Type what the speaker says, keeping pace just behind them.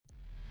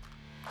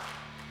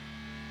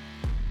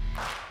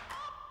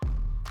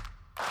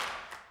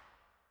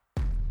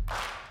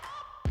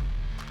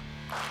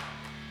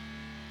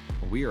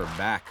We are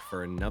back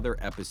for another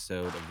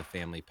episode of The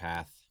Family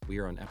Path. We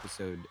are on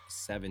episode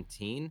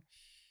 17.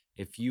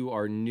 If you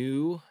are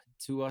new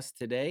to us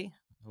today,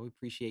 we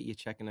appreciate you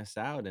checking us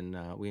out,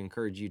 and we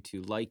encourage you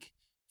to like,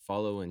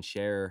 follow, and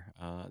share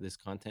this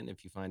content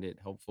if you find it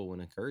helpful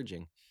and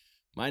encouraging.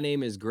 My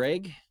name is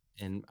Greg,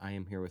 and I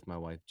am here with my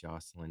wife,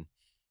 Jocelyn,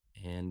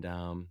 and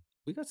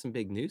we got some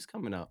big news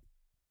coming up,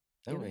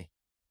 don't we?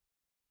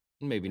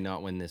 Maybe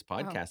not when this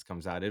podcast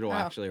comes out. It'll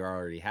actually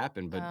already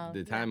happen, but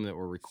the time that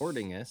we're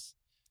recording this,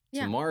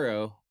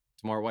 tomorrow,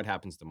 what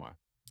happens tomorrow?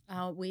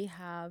 We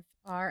have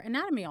our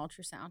anatomy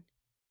ultrasound.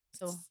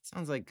 So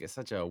sounds like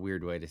such a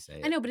weird way to say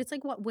it. I know, but it's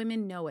like what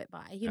women know it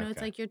by. You know,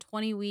 it's like your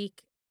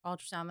 20-week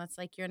ultrasound. That's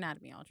like your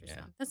anatomy ultrasound.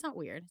 Yeah. That's not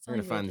weird. We're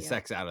going to find the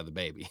sex out of the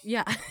baby.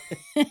 Yeah.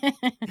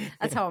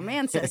 That's how a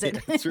man says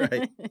it. That's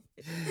right.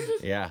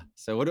 Yeah.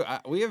 So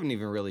we haven't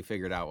even really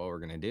figured out what we're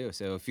going to do.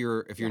 So if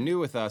you're new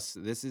with us,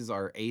 this is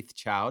our 8th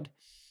child.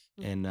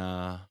 And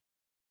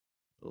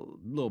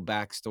little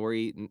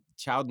backstory,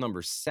 child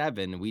number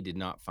 7, we did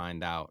not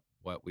find out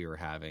what we were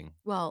having.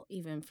 Well,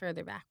 even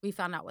further back, we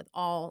found out with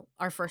all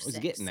our first 6. I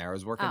was getting there. I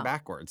was working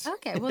backwards.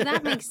 Okay, well,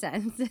 that makes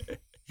sense.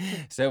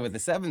 So with the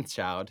 7th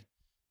child,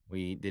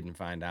 we didn't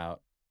find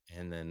out.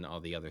 And then all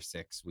the other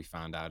 6, we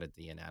found out at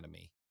the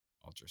anatomy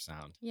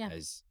ultrasound,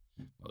 as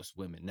most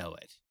women know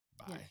it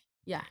by.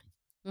 Yeah.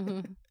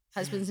 Mm-hmm.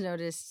 Husbands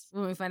notice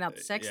when we find out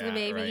the sex of the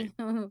baby.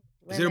 Right.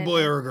 Is it a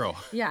boy or a girl?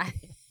 Yeah.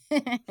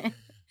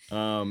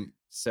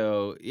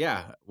 So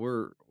yeah,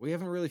 we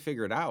haven't really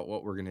figured out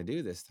what we're gonna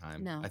do this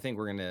time. No. I think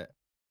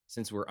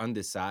since we're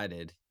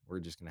undecided, we're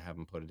just gonna have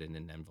them put it in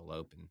an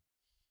envelope, and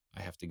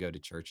I have to go to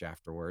church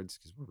afterwards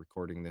because we're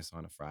recording this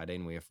on a Friday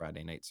and we have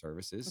Friday night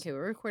services. Okay,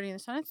 we're recording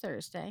this on a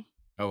Thursday.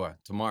 Oh,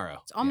 tomorrow.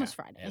 It's almost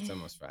Friday. Yeah, it's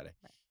almost Friday.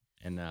 Right.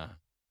 And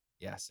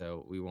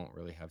so we won't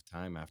really have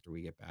time after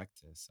we get back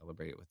to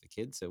celebrate it with the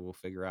kids. So we'll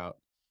figure out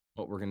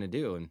what we're gonna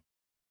do, and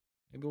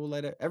maybe we'll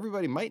let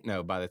everybody might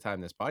know by the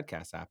time this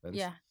podcast happens.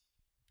 Yeah.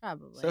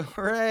 Probably. So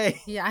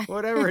hooray. Yeah.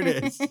 Whatever it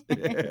is.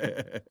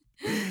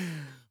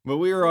 But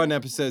we were on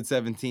episode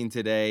 17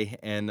 today,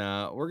 and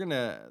we're going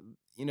to,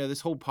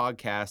 this whole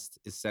podcast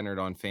is centered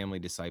on family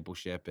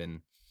discipleship. And,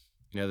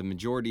 the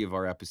majority of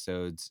our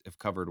episodes have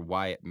covered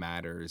why it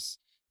matters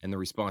and the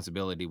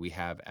responsibility we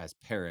have as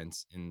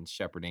parents in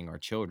shepherding our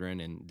children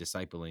and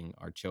discipling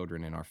our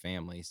children and our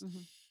families.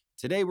 Mm-hmm.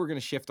 Today, we're going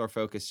to shift our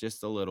focus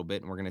just a little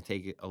bit, and we're going to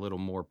take a little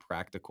more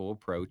practical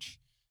approach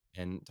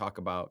and talk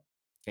about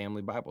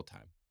family Bible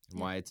time and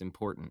why it's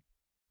important.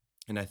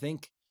 And I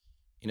think,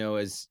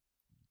 as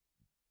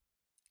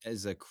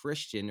a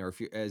Christian, or if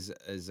you're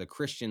as a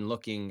Christian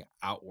looking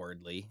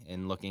outwardly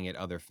and looking at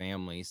other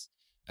families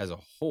as a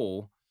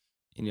whole,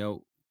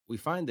 we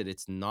find that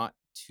it's not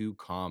too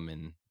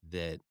common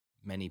that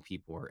many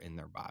people are in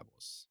their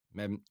Bibles.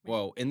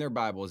 Well, in their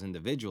Bibles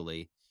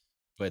individually,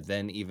 but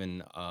then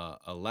even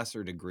a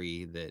lesser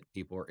degree that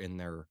people are in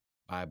their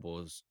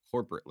Bibles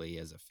corporately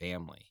as a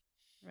family.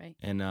 Right.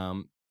 And,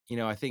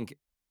 I think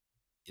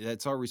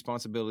that's our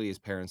responsibility as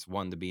parents,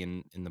 one, to be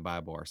in the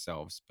Bible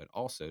ourselves, but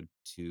also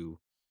to,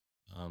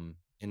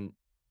 in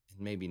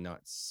maybe not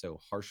so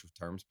harsh of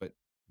terms, but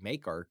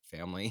make our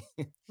family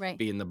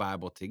be in the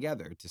Bible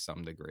together to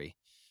some degree.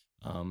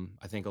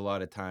 I think a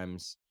lot of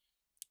times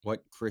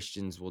what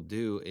Christians will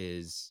do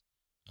is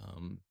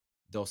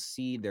they'll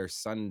see their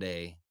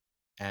Sunday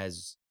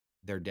as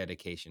their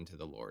dedication to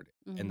the Lord,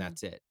 and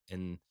that's it.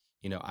 And,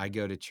 I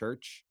go to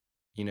church.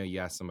 You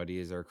ask somebody,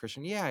 is there a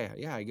Christian? Yeah,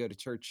 I go to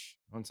church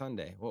on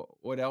Sunday. Well,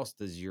 what else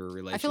does your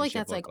relationship I feel like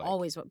that's look like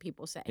always what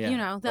people say.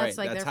 Yeah, that's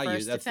like that's their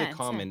first that's defense.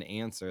 the common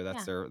answer.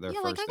 That's their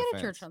first like I go defense.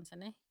 to church on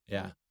Sunday.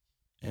 Yeah.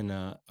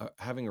 And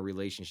having a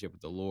relationship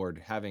with the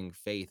Lord, having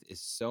faith is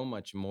so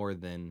much more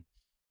than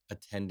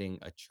attending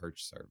a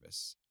church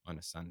service on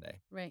a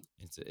Sunday. Right.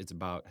 It's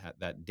about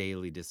that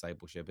daily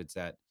discipleship. It's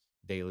that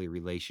daily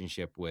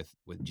relationship with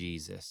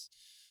Jesus.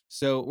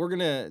 So we're going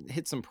to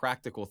hit some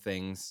practical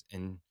things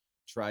and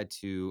try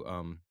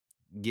to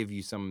give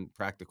you some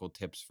practical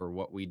tips for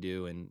what we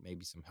do and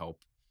maybe some help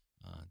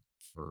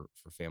for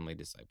family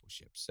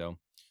discipleship. So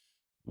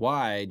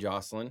why,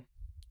 Jocelyn,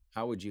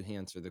 how would you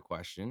answer the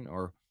question,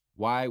 or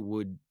why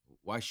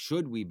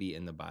should we be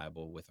in the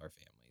Bible with our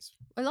families?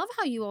 I love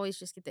how you always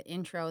just get the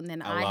intro and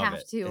then I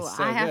have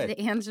to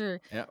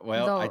answer. Yeah,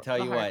 well, I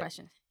tell you what,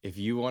 question. If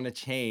you want to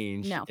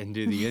change and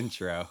do the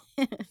intro.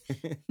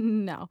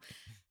 No.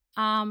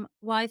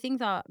 Well, I think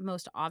the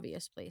most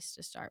obvious place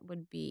to start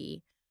would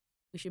be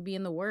we should be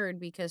in the Word,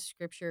 because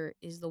Scripture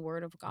is the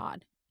Word of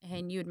God.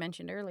 And you had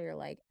mentioned earlier,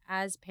 like,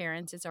 as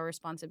parents, it's our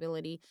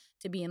responsibility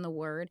to be in the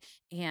Word.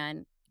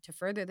 And to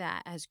further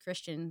that, as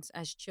Christians,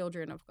 as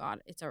children of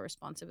God, it's our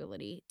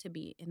responsibility to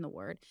be in the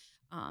Word.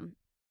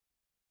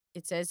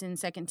 It says in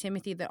 2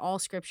 Timothy that all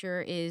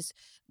Scripture is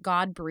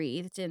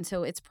God-breathed, and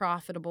so it's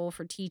profitable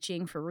for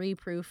teaching, for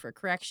reproof, for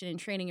correction, and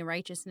training in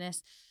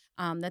righteousness,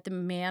 that the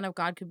man of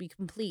God could be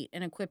complete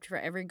and equipped for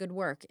every good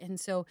work. And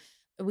so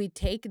we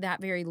take that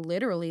very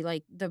literally,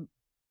 like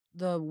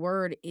the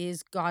word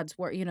is God's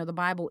word. The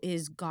Bible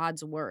is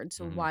God's word.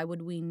 So Hmm. why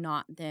would we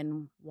not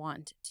then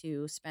want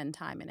to spend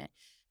time in it?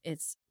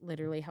 It's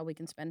literally how we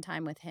can spend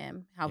time with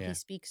him, how he Yeah.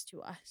 speaks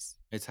to us.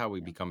 It's how we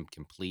Yeah. become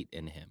complete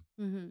in him.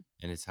 Mhm.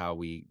 And it's how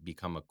we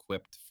become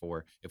equipped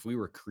for, if we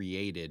were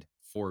created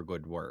for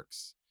good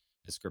works,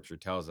 as scripture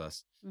tells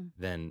us, Mm.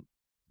 then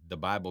the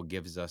Bible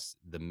gives us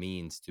the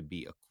means to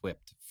be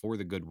equipped for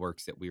the good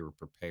works that we were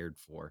prepared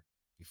for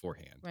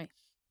beforehand. Right.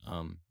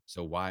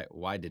 So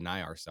why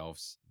deny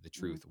ourselves the Mhm.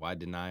 truth? Why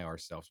deny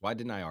ourselves? Why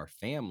deny our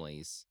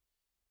families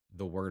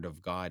the word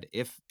of God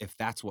if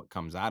that's what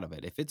comes out of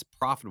it? If it's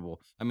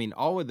profitable, I mean,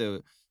 all of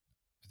the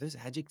are those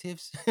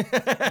adjectives?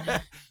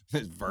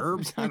 Those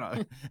verbs? I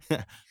don't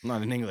I'm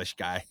not an English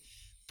guy.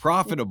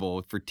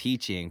 Profitable for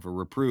teaching, for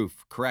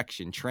reproof,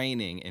 correction,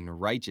 training, and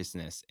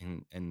righteousness,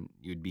 and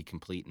you'd be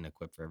complete and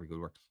equipped for every good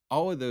work.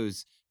 All of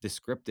those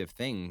descriptive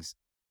things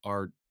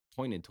are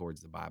pointed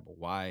towards the Bible.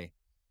 Why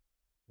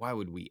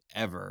would we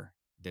ever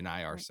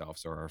deny Right.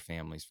 ourselves or our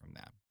families from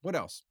that? What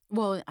else?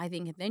 Well, I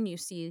think then you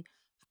see,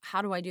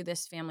 how do I do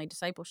this family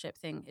discipleship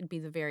thing? It'd be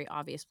the very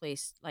obvious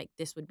place. Like,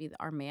 this would be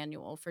our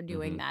manual for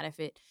doing Mhm. that if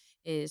it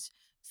is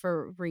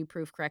for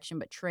reproof, correction,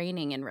 but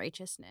training in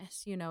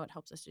righteousness. It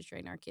helps us to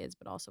train our kids,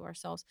 but also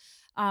ourselves.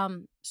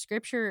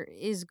 Scripture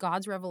is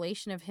God's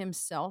revelation of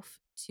himself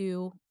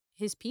to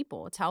his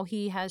people. It's how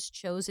he has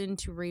chosen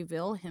to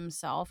reveal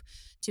himself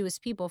to his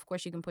people. Of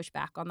course, you can push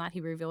back on that.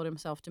 He revealed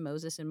himself to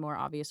Moses in more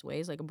obvious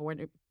ways, like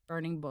a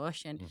burning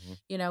bush. And,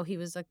 Mhm. he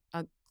was a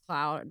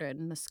cloud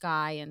in the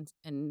sky,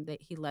 and that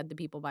he led the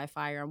people by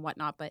fire and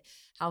whatnot. But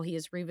how he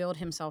has revealed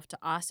himself to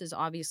us is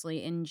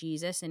obviously in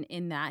Jesus, and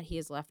in that he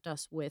has left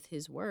us with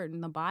his word in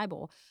the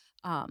Bible.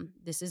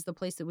 This is the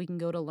place that we can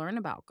go to learn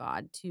about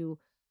God, to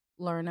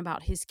learn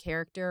about his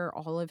character,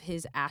 all of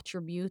his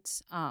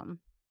attributes.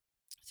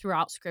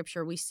 Throughout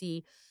scripture, we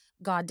see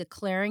God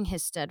declaring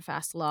his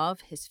steadfast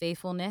love, his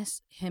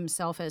faithfulness,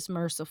 himself as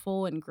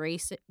merciful and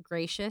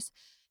gracious.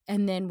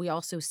 And then we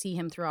also see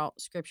him throughout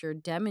scripture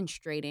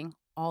demonstrating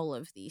all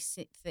of these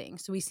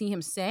things. So we see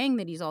him saying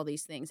that he's all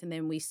these things, and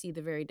then we see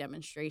the very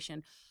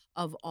demonstration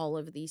of all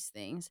of these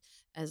things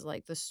as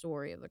like the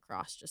story of the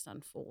cross just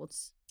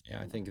unfolds.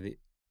 Yeah, I think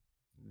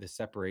the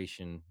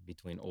separation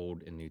between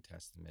Old and New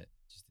Testament,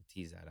 just to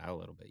tease that out a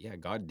little bit. Yeah,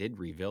 God did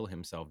reveal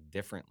himself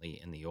differently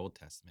in the Old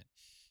Testament.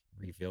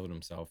 Revealed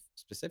himself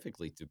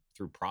specifically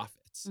through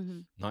prophets.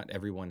 Mhm. Not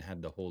everyone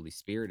had the Holy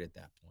Spirit at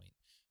that point.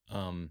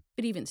 Um,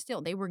 But even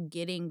still, they were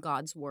getting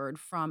God's word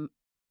from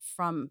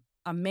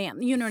a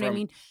man. You know what I from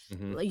mean?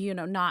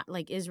 mhm, Not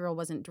like Israel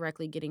wasn't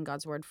directly getting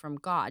God's word from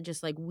God,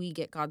 just like we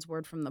get God's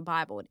word from the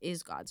Bible. It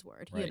is God's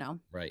word. right,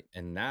 right.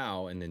 And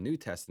now in the New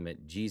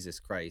Testament, Jesus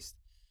Christ,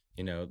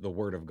 the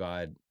Word of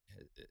God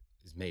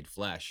is made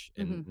flesh,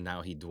 and Mhm.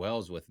 now He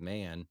dwells with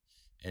man.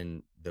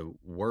 And the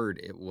Word,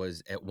 it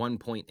was at one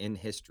point in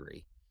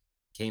history,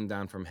 came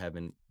down from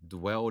heaven,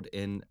 dwelled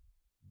in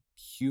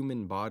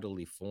human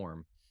bodily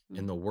form,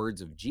 and the Mhm.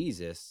 words of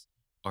Jesus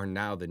are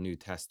now the New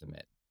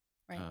Testament,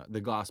 Right.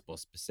 the gospel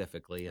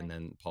specifically, and Right.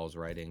 then Paul's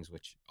writings,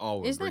 which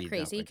all were Isn't that breathed out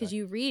crazy? by Because God.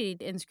 you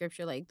read in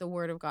scripture, like, the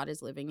word of God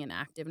is living and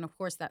active. And of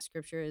course, that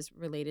scripture is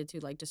related to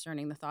like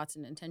discerning the thoughts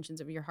and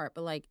intentions of your heart.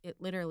 But like, it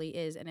literally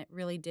is. And it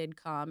really did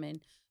come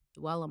and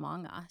dwell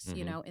among us, Hmm.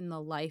 in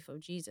the life of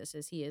Jesus,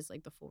 as he is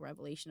like the full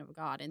revelation of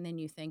God. And then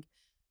you think,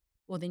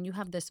 well, then you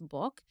have this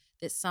book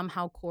that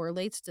somehow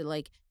correlates to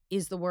like,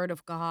 is the word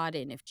of God.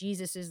 And if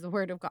Jesus is the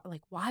word of God,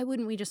 like, why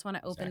wouldn't we just want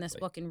to open this Exactly.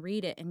 book and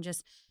read it and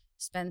just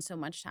spend so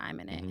much time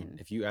in it? And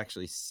If you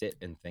actually sit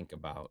and think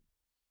about,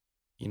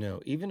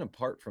 even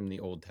apart from the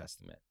Old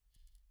Testament,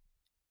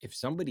 if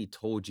somebody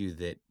told you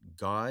that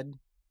God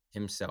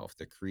Himself,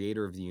 the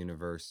creator of the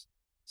universe,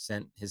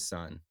 sent His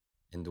Son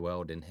and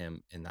dwelled in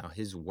Him, and now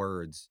His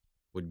words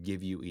would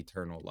give you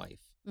eternal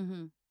life,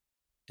 Mhm.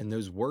 and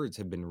those words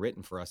have been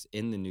written for us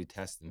in the New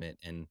Testament,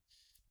 and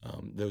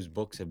those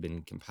books have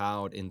been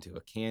compiled into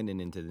a canon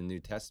into the New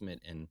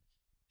Testament, and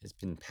has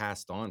been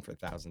passed on for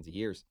thousands of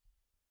years.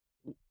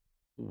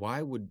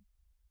 Why would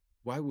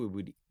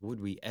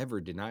we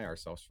ever deny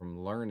ourselves from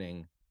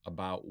learning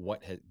about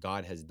what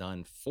God has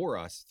done for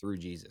us through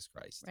Jesus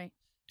Christ, Right.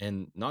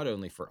 and not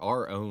only for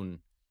our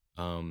own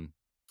um,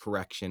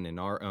 correction and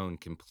our own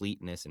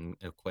completeness and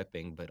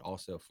equipping, but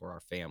also for our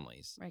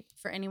families, Right.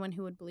 For anyone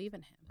who would believe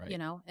in him, right?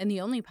 And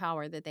the only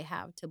power that they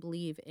have to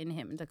believe in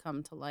him to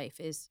come to life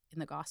is in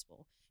the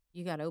gospel.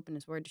 You got to open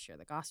his word to share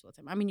the gospel with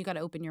him. I mean, you got to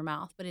open your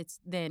mouth, but it's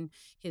then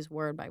his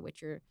word by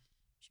which you're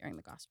sharing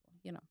the gospel.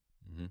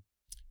 Hmm.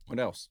 What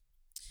else?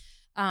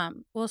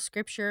 Well,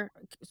 scripture,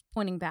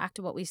 pointing back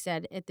to what we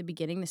said at the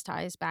beginning, this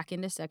ties back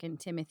into Second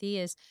Timothy,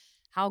 is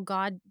how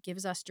God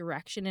gives us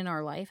direction in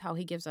our life, how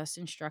he gives us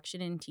instruction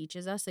and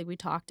teaches us. Like we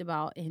talked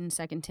about in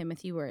Second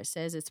Timothy, where it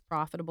says it's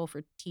profitable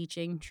for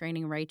teaching,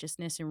 training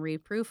righteousness, and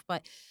reproof.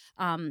 But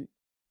um,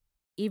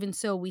 even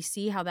so, we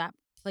see how that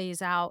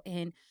plays out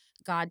in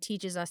God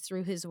teaches us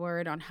through his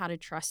word on how to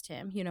trust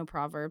him.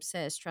 Proverbs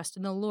says, trust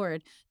in the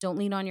Lord. Don't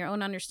lean on your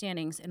own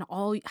understandings. And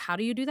how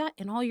do you do that?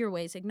 In all your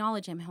ways,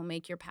 acknowledge him. He'll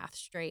make your path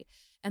straight.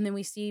 And then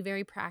we see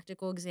very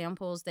practical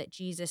examples that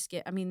Jesus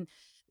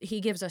he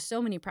gives us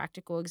so many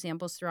practical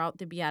examples throughout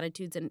the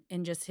Beatitudes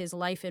and just his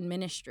life and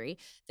ministry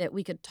that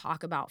we could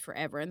talk about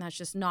forever. And that's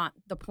just not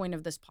the point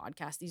of this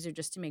podcast. These are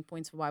just to make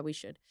points of why we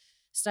should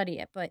study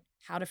it, but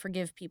how to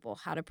forgive people,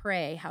 how to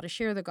pray, how to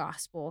share the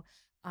gospel.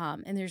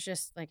 And there's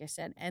just, like I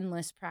said,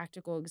 endless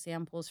practical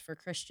examples for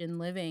Christian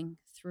living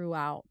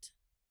throughout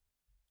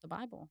the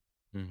Bible.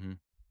 Hmm.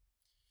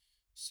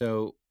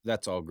 So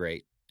that's all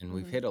great. And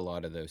we've Hmm. hit a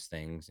lot of those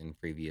things in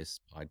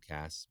previous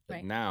podcasts. But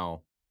Right.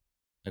 now,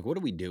 like, what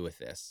do we do with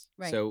this?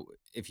 Right. So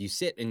if you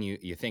sit and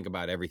you think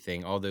about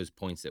everything, all those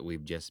points that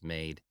we've just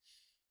made,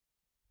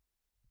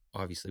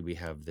 obviously we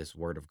have this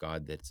word of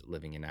God that's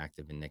living and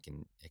active, and it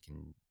can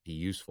be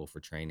useful for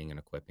training and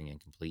equipping and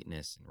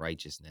completeness and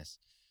righteousness.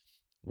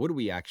 What do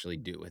we actually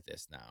do with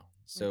this now?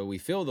 Right. So we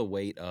feel the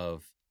weight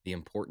of the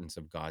importance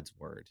of God's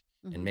word.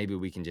 And Hmm. maybe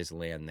we can just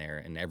land there,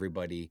 and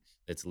everybody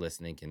that's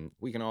listening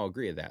we can all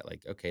agree with that.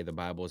 Like, okay, the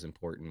Bible is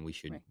important. We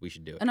should Right. we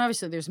should do it. And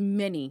obviously, there's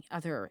many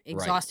other Right.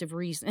 exhaustive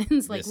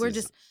reasons. Like, This we're is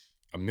just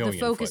a the million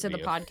focus foot of the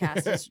view.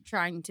 podcast is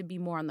trying to be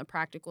more on the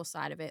practical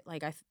side of it.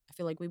 Like, I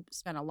feel like we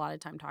spent a lot of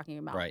time talking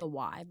about Right. the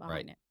why Right.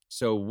 behind it.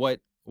 So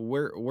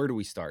where do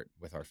we start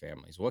with our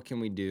families? What can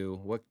we do?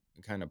 What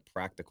kind of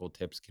practical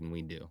tips can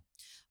we do?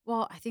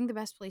 Well, I think the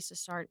best place to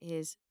start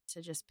is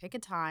to just pick a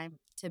time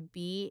to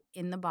be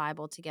in the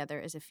Bible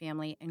together as a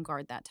family and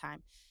guard that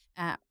time.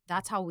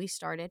 That's how we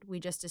started. We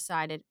just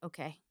decided,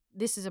 okay,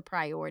 this is a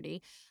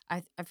priority.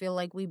 I feel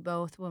like we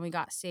both, when we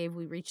got saved,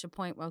 we reached a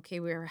point where, okay,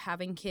 we were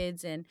having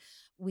kids and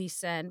we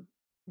said,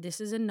 this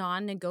is a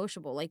non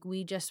negotiable. Like,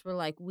 we just were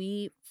like,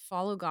 we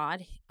follow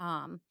God.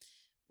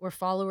 We're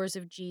followers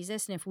of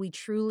Jesus. And if we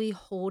truly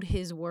hold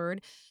his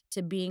word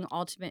to being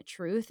ultimate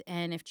truth,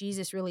 and if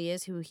Jesus really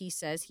is who he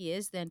says he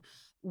is, then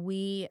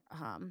we,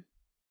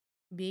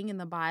 being in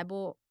the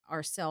Bible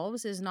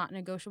ourselves is not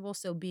negotiable.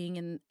 So being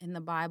in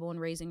the Bible and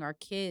raising our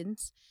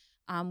kids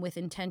with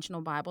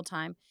intentional Bible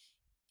time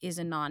is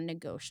a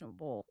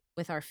non-negotiable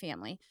with our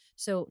family.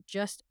 So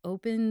just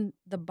open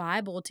the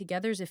Bible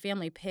together as a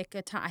family. Pick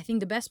a time. I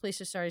think the best place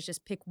to start is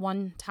just pick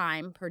one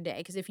time per day.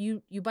 Because if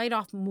you bite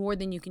off more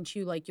than you can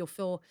chew, like, you'll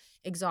feel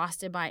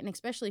exhausted by it. And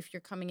especially if you're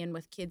coming in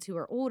with kids who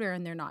are older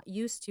and they're not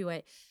used to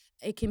it,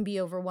 it can be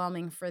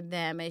overwhelming for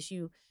them as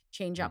you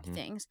change up Hmm.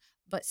 things,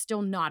 but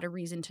still not a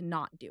reason to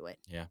not do it.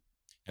 Yeah.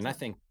 And I So,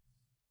 think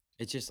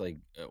it's just like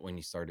when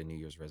you start a New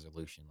Year's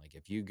resolution, like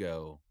if you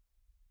go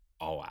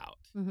all out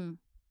mhm,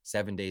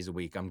 7 days a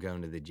week, I'm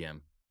going to the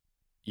gym,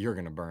 you're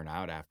going to burn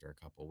out after a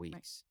couple right.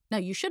 weeks. Now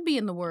you should be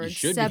in the You Word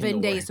should be in the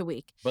 7 days word, a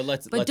week, but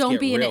let's but let's don't get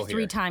be in real it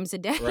three here. times a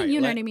day. Right.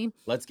 You know what I mean?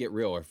 Let's get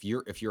real. If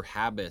your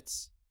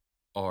habits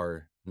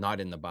are not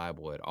in the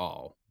Bible at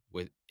all,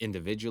 with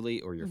individually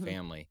or your Mhm.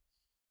 family,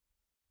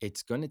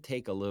 it's going to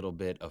take a little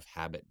bit of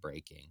habit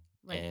breaking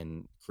Right.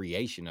 and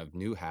creation of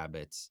new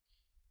habits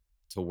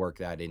to work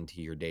that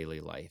into your daily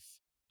life.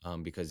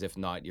 Because if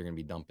not, you're going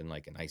to be dumping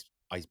like an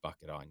ice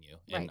bucket on you.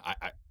 And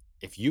Right.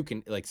 if you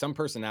can, like, some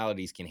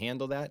personalities can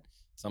handle that,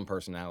 some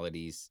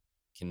personalities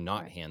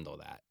cannot Right. handle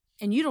that.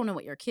 And you don't know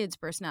what your kid's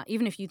personality,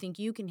 even if you think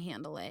you can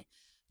handle it,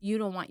 you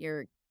don't want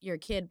your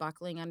kid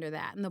buckling under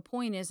that. And the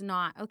point is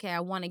not, okay, I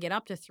want to get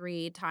up to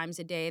 3 times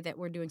a day that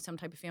we're doing some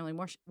type of family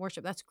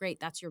worship. That's great.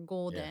 That's your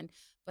goal Yeah. then.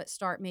 But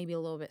start maybe a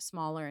little bit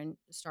smaller and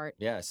start.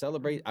 Yeah,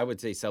 celebrate. I would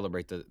say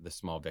celebrate the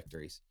small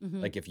victories.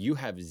 Mhm. Like if you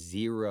have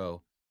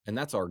zero, and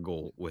that's our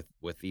goal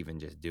with even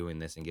just doing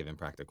this and giving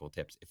practical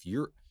tips. If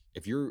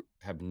you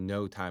have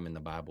no time in the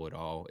Bible at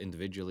all,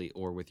 individually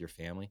or with your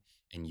family,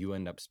 and you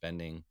end up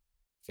spending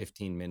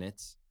 15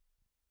 minutes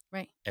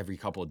Right. every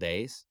couple of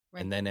days,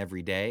 Right. and then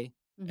every day,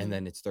 and Mhm.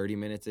 then it's 30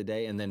 minutes a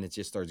day, and then it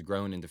just starts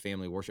growing into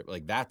family worship.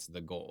 Like that's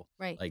the goal.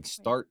 Right. Like Right.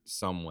 start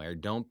somewhere.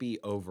 Don't be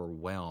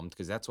overwhelmed,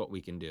 because that's what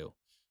we can do.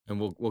 And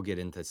we'll get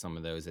into some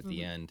of those at the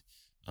Mhm. end.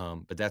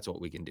 But that's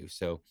what we can do.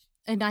 So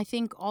And I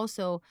think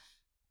also,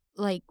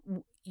 like,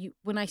 you,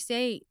 when I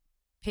say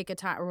pick a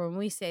time, or when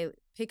we say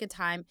pick a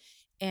time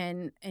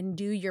and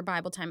do your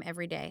Bible time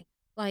every day,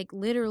 like,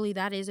 literally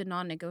that is a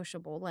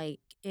non-negotiable. Like,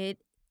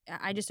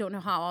 I just don't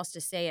know how else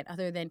to say it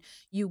other than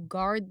you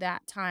guard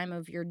that time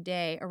of your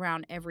day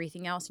around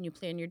everything else and you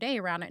plan your day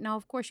around it. Now,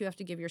 of course, you have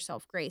to give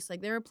yourself grace.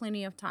 Like, there are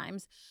plenty of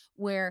times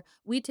where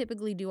we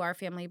typically do our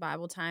family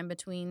Bible time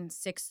between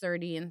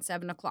 6:30 and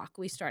 7 o'clock.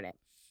 We start it.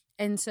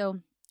 And so,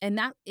 and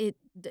that it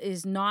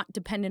is not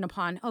dependent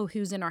upon, oh,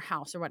 who's in our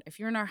house or what. If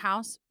you're in our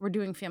house, we're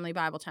doing family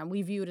Bible time.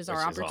 We view it as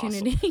our which is awesome.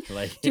 opportunity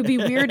Like to be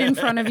weird in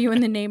front of you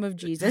in the name of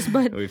Jesus.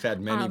 But we've had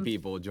many um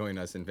people join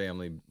us in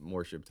family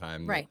worship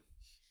time that right.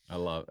 I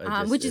love. It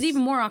just Which is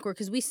even it's more awkward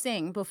because we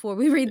sing before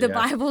we read the yeah,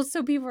 Bible.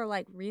 So people are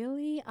like,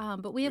 really?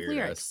 But we have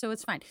lyrics, weirdos. so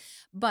it's fine.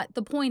 But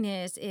the point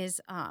is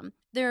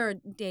there are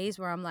days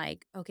where I'm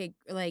like, okay,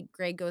 like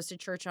Greg goes to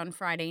church on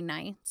Friday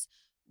nights.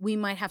 we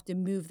might have to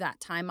move that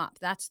time up.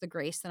 That's the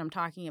grace that I'm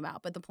talking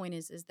about. But the point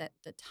is that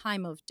the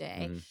time of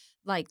day, Mhm.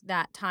 like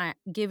that time,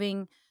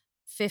 giving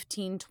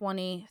 15,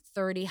 20,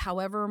 30,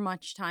 however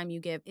much time you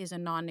give is a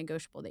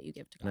non-negotiable that you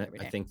give to And God I, every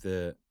I day. think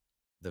the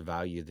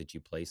value that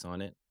you place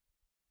on it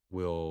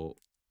will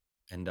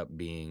end up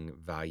being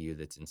value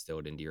that's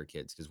instilled into your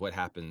kids. Because what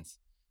happens?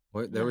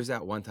 There Yeah. was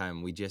that one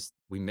time we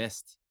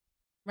missed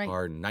Right.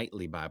 our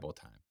nightly Bible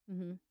time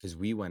Mhm. because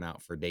we went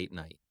out for date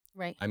night.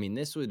 Right. I mean,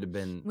 this would Mm. have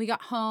been We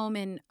got home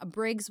and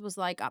Briggs was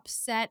like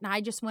upset, and I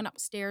just went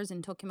upstairs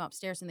and took him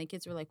upstairs, and the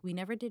kids were like, "We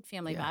never did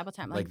family yeah, Bible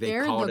time." like Like they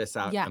they're called the us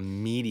out yeah,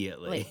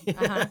 immediately.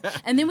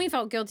 like and then we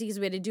felt guilty because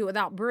we had to do it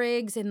without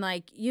Briggs, and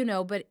like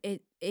but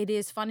it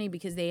is funny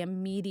because they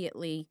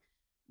immediately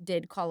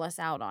did call us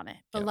out on it.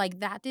 But Yep. like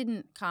that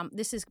didn't come.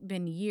 This has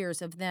been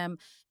years of them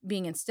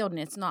being instilled, and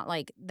it's not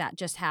like that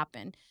just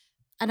happened.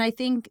 And I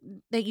think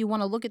that you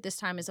wanna look at this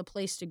time as a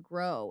place to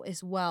grow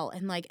as well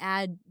and, like,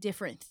 add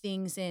different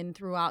things in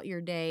throughout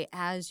your day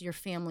as your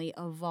family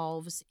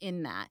evolves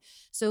in that.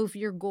 So if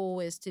your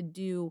goal is to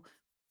do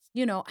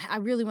I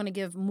really wanna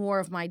give more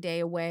of my day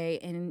away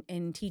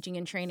in teaching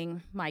and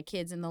training my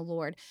kids in the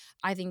Lord,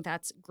 I think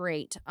that's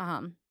great,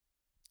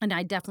 and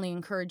I definitely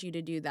encourage you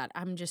to do that.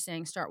 I'm just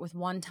saying start with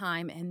one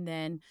time and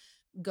then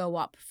go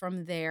up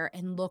from there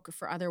and look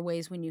for other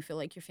ways when you feel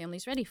like your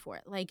family's ready for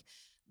it. Like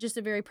just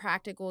a very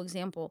practical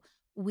example,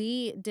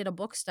 we did a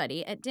book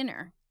study at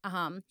dinner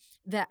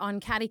that on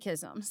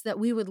catechisms that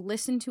we would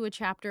listen to a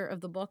chapter of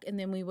the book and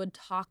then we would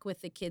talk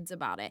with the kids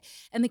about it.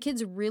 And the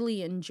kids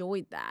really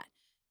enjoyed that.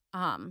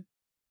 Um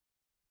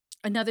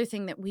Another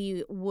thing that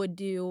we would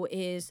do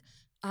is,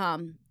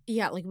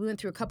 like we went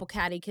through a couple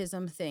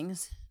catechism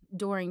things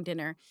during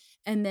dinner,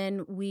 and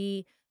then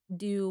we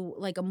do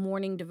like a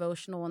morning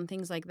devotional and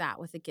things like that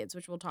with the kids,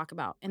 which we'll talk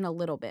about in a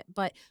little bit.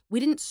 But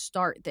we didn't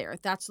start there.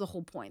 That's the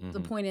whole point.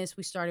 The Mhm. point is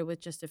we started with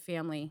just a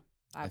family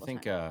I Bible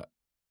think time.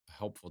 a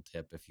helpful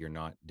tip if you're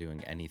not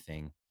doing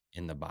anything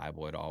in the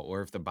Bible at all,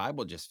 or if the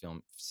Bible just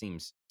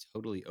seems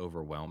totally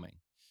overwhelming.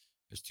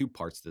 There's two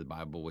parts to the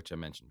Bible, which I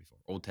mentioned before: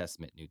 Old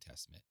Testament, New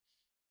Testament.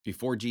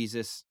 Before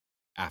Jesus,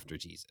 after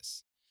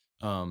Jesus.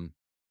 Um,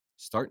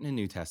 Start in the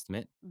New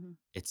Testament. Hmm.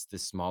 It's the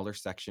smaller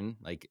section.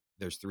 Like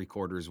there's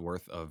 3/4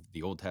 worth of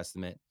the Old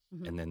Testament,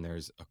 Hmm. and then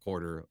there's a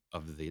quarter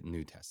of the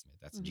New Testament.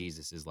 That's Hmm.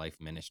 Jesus's life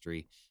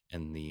ministry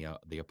and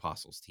the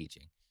apostles'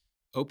 teaching.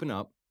 Open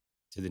up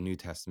to the New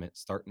Testament.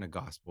 Start in Hmm.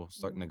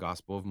 the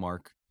Gospel of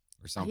Mark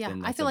or Yeah,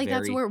 something. I That's feel a like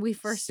that's very where we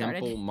first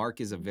started. simple.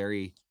 Mark is a Mhm.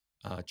 very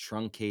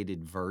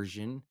truncated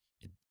version.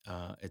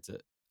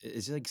 It,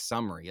 it's like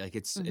summary. Like Hmm.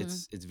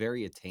 it's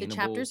very The attainable.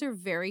 chapters are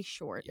very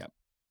short. Yep.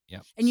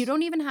 Yep. And you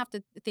don't even have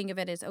to think of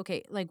it as,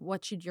 okay, like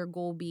what should your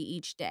goal be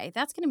each day?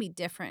 That's going to be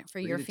different for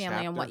your Read a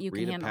family and what chapter, you can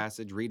read a handle.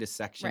 passage, read a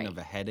section Right. of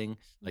a heading.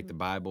 Like Hmm. the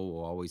Bible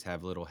will always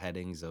have little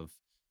headings of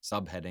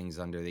subheadings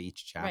under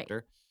each Right.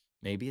 chapter.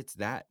 Maybe it's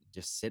that.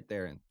 Just sit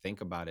there and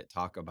think about it,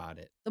 talk about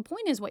it. The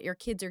point is what your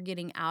kids are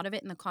getting out of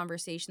it and the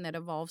conversation that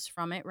evolves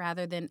from it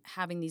rather than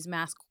having these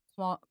mass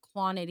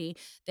quantity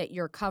that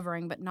you're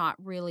covering but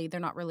they're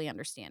not really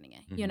understanding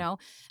it, Hmm.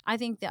 I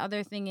think the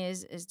other thing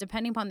is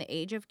depending upon the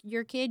age of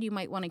your kid you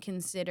might want to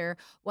consider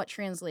what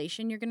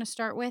translation you're going to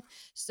start with.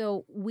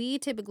 So we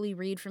typically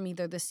read from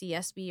either the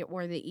CSB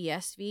or the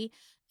ESV,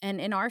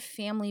 and in our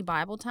family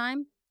Bible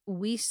time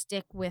we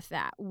stick with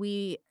that.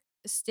 We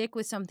stick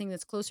with something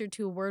that's closer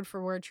to a word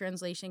for word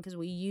translation because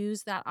we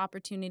use that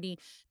opportunity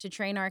to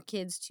train our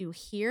kids to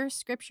hear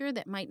scripture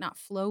that might not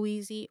flow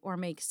easy or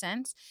make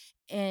sense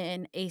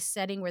in a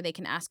setting where they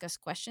can ask us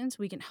questions.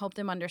 We can help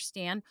them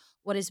understand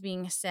what is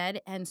being said.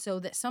 And so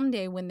that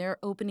someday when they're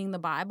opening the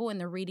Bible and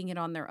they're reading it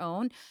on their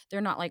own, they're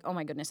not like, oh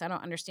my goodness, I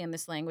don't understand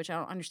this language. I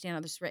don't understand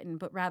how this is written,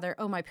 but rather,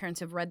 oh, my parents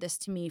have read this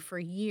to me for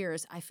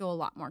years. I feel a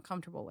lot more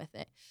comfortable with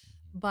it.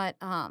 But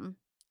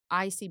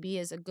ICB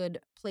is a good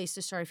place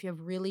to start if you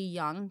have really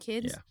young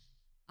kids.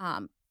 Yeah.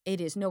 Um, it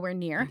is nowhere I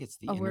near think it's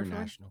the a word for word.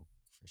 International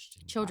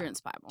Christian Bible.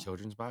 Children's Bible.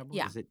 Children's Bible?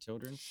 Yeah. Is it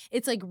children's?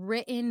 It's like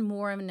written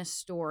more in a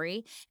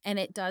story and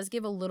it does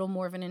give a little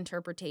more of an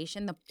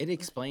interpretation. It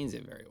explains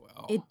it very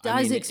well. It I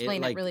does mean, it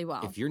explain it like really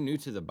well. if you're new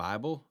to the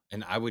Bible,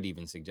 and I would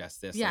even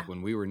suggest this, Yeah. like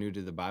when we were new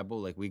to the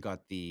Bible, like we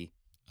got the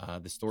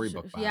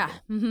storybook Yeah. Bible,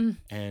 Mhm.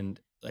 and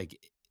like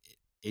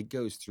it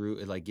goes through,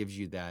 it like gives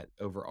you that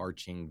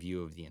overarching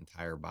view of the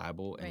entire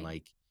Bible in Right.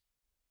 like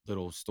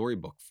little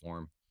storybook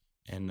form.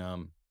 And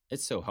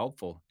it's so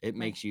helpful.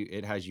 Right.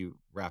 It has you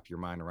wrap your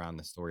mind around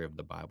the story of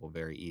the Bible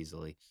very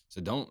easily.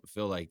 So don't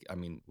feel like, I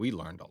mean, we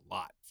learned a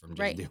lot from just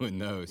Right. doing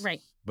those.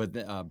 Right. But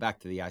back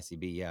to the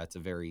ICB, yeah, it's a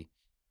very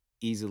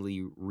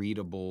easily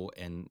readable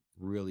and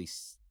really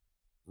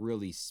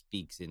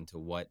speaks into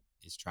what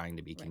is trying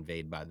to be Right.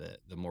 conveyed by the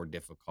more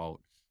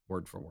difficult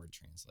word for word Right.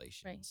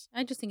 translations.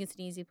 I just think it's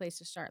an easy place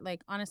to start.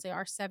 Like honestly,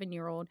 our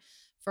 7-year-old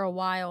for a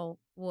while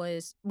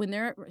was when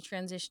they're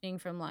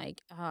transitioning from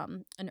like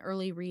an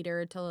early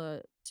reader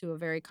to a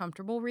very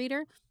comfortable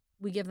reader.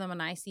 we give them an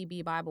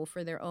ICB Bible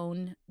for their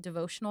own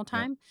devotional Yep.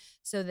 time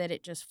so that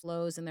it just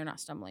flows and they're not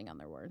stumbling on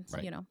their words,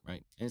 Right. you know?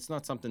 Right. And it's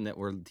not something that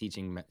we're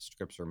teaching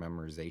scripture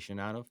memorization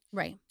out of,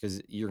 Right.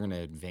 because you're going to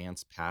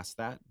advance past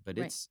that. But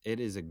Right.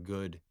 it's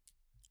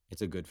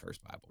a good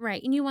first Bible.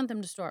 Right. And you want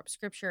them to store up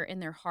scripture in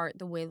their heart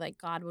the way like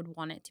God would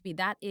want it to be.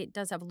 That it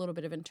does have a little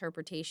bit of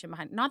interpretation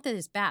behind. Not that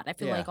it's bad. I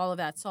feel Yeah. like all of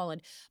that's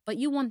solid, but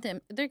you want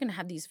them they're going to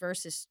have these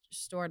verses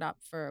stored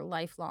up for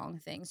lifelong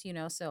things, you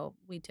know. So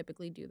we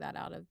typically do that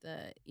out of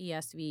the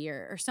ESV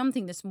or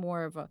something that's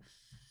more of a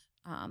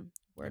Yep.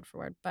 word for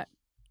word. But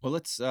Well,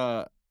 let's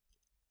talk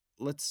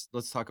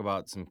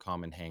about some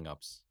common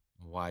hangups,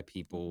 why mhm.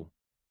 people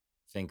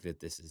think that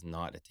this is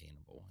not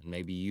attainable. And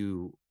maybe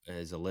you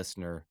as a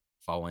listener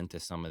fall into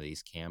some of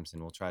these camps,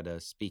 and we'll try to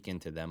speak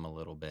into them a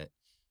little bit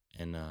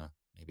and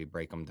maybe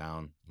break them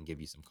down and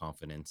give you some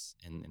confidence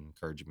and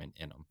encouragement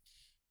in them.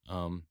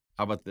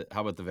 How about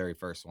the very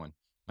first one?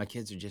 My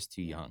kids are just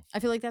too Yeah. young. I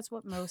feel like that's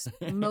what most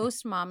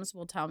moms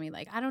will tell me,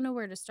 like, "I don't know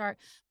where to start.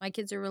 My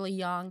kids are really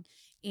young."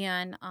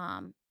 And,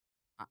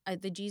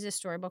 the Jesus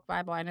Storybook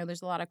Bible, I know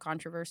there's a lot of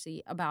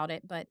controversy about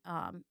it, but,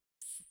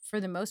 for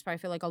the most part, I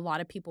feel like a lot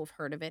of people have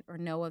heard of it or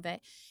know of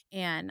it,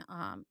 and,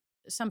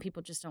 some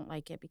people just don't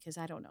like it because,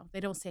 I don't know, they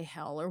don't say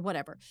hell or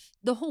whatever.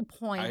 The whole I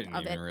point didn't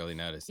of even it. really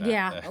notice that.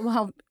 Yeah,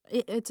 well,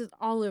 it's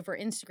all over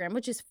Instagram,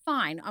 which is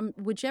fine.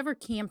 Whichever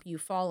camp you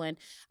fall in,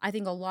 I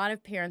think a lot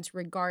of parents,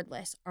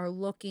 regardless, are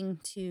looking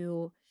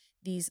to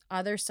these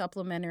other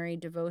supplementary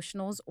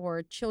devotionals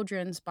or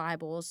children's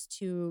Bibles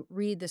to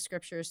read the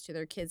scriptures to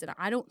their kids. And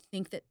I don't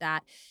think that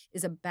that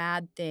is a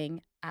bad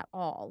thing at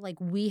all.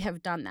 Like we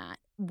have done that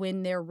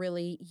when they're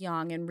really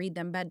young and read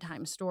them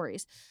bedtime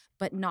stories,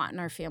 but not in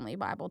our family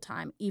Bible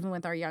time, even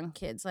with our young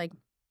kids. Like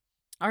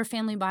our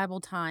family Bible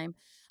time,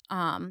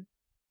 um,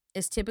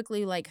 is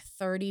typically like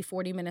 30,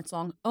 40 minutes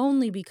long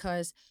only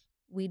because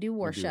we do We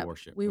do worship.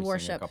 worship. We We sing a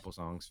worship. couple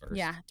songs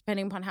Yeah, first.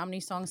 depending upon how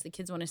many songs the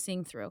kids want to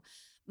sing through.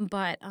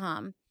 But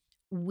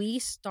we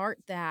start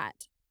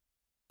that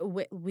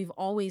we've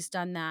always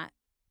done that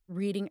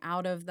reading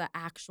out of the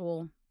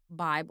actual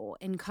Bible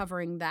and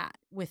covering that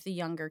with the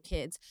younger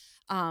kids.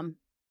 Um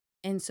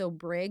and so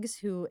Briggs,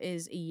 who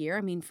is a year,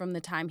 I mean, from the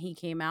time he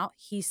came out,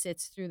 he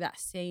sits through that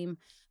same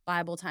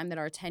Bible time that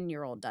our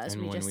 10-year-old does.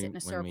 And We when just we sit in a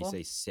when we circle.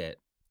 say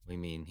sit, we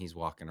mean he's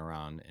walking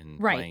around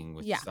and Right. playing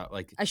with Yeah. stuff.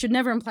 Like, I should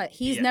never imply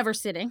he's yeah, never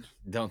sitting.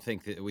 don't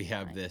think that we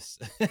have Right. this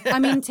I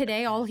mean,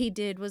 today all he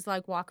did was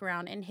like walk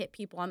around and hit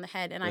people on the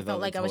head, and I with all felt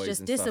the like I was toys just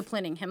and stuff.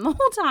 disciplining him the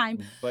whole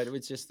time. But it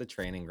was just the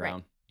training Right.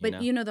 ground, you But, know?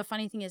 you know, the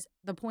funny thing is,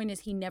 the point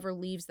is he never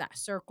leaves that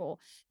circle.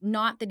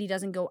 Not that he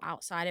doesn't go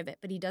outside of it,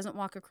 but he doesn't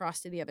walk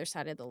across to the other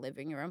side of the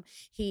living room.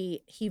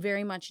 He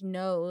very much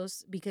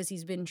knows because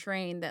he's been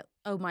trained that,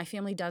 oh, my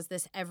family does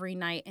this every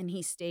night, and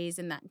he stays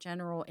in that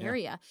general Yeah.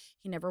 area.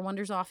 He never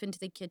wanders off into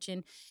the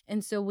kitchen.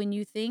 And so when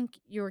you think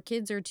your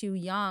kids are too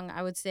young,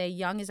 I would say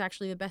young is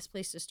actually the best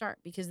place to start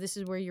because this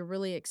is where you're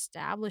really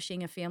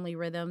establishing a family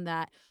rhythm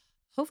that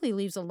hopefully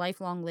leaves a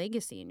lifelong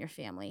legacy in your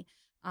family.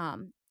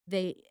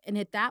 And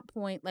at that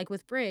point, like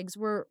with Briggs,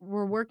 we're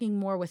working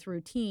more with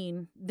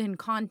routine than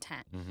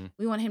content. Mhm.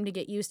 We want him to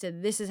get used to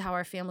this is how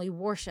our family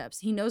worships.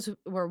 He knows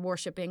we're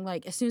worshiping.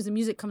 Like as soon as the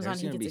music comes on,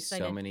 There's he gonna gets be so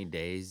excited. many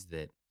days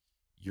that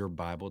your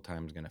Bible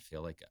time is gonna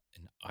feel like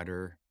an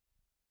utter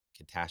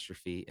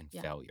catastrophe and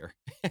Yeah. failure.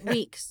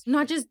 Weeks,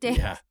 not just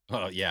Yeah. days.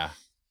 Oh, yeah.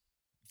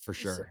 For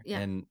So, sure. yeah.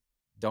 And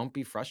don't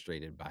be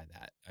frustrated by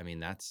that. I mean,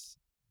 that's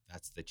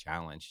the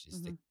challenge,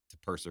 is to Hmm.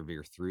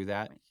 persevere through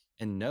that Right.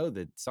 and know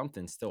that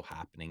something's still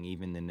happening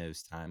even in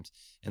those times.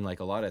 And like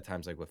a lot of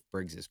times, like with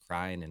Briggs is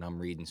crying and I'm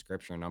reading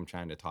scripture and I'm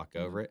trying to talk Hmm.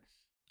 over it.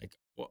 Like,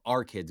 well,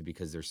 our kids,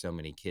 because there's so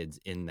many kids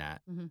in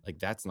that, Hmm. like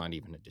that's not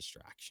even a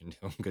distraction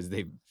to them because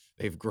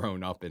they've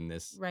grown up in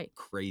this Right.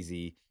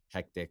 crazy,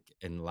 hectic,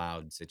 and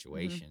loud Hmm.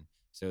 situation.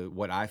 So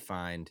what I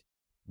find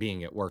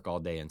being at work all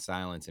day in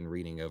silence and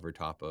reading over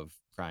top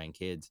of crying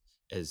kids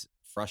is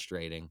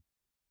frustrating.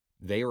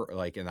 They were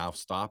like, and I'll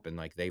stop and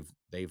like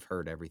they've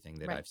heard everything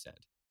that Right. I've said.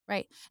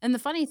 Right. And the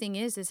funny thing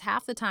is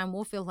half the time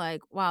we'll feel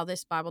like, wow,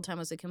 this Bible time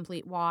was a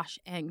complete wash.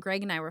 And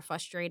Greg and I were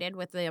frustrated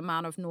with the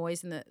amount of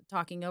noise and the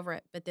talking over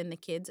it. But then the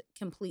kids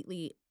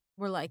completely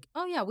were like,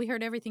 oh yeah, we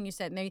heard everything you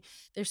said. And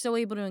they're so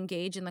able to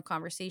engage in the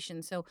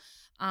conversation. So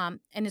and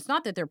it's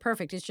not that they're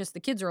perfect. It's just the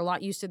kids are a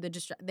lot used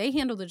to they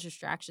handle the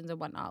distractions and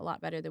whatnot a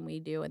lot better than we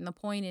do. And the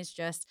point is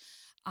just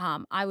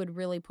I would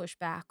really push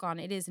back on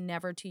it is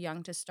never too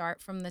young to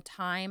start from the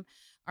time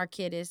our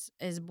kid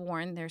is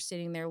born. They're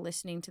sitting there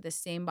listening to the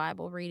same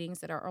Bible readings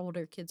that our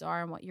older kids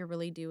are, and what you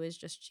really do is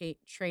just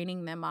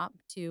training them up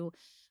to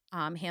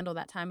handle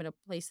that time at a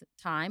place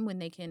time when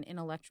they can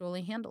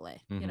intellectually handle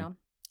it. You Hmm. know.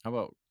 How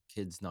about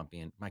kids not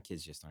being? My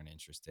kids just aren't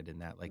interested in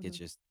that. Like it's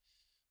Hmm. just,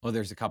 well,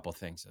 there's a couple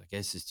things like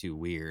this is too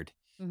weird.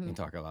 We Hmm. can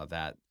talk about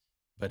that,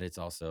 but it's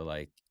also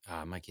like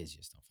my kids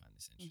just don't find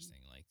this Hmm. interesting.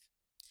 Like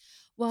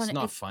Well, it's and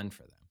not it's fun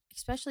for them.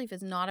 especially if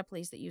it's not a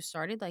place that you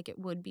started, like, it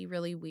would be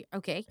really weird.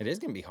 Okay. It is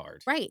gonna be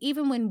hard. Right,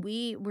 even when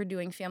we were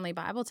doing family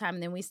Bible time,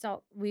 and then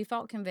we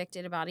felt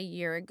convicted about a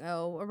year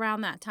ago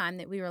around that time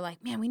that we were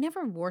like, "Man, we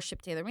never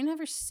worship together. We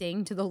never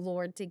sing to the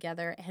Lord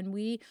together," and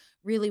we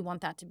really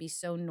want that to be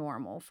so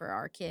normal for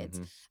our kids.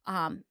 Mhm.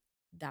 Um,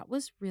 that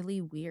was really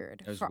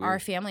weird It was for our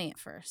weird. family at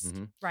first,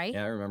 Mhm. right?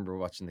 Yeah, I remember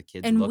watching the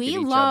kids And look at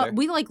each other.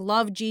 like,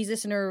 love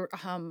Jesus and are,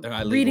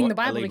 And reading the I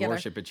Bible lead together.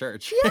 worship at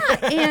church.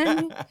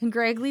 Yeah, and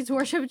Greg leads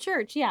worship at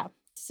church, yeah.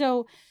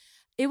 So,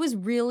 it was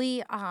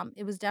really,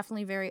 it was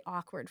definitely very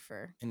awkward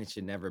for. And it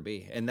should never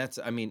be. And that's,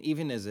 I mean,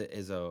 even as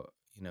a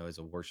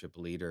worship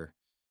leader,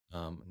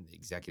 the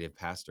executive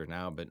pastor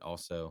now, but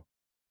also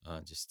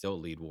just still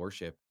lead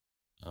worship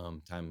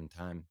time and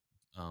time.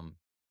 Um,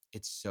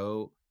 it's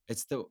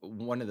the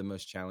one of the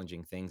most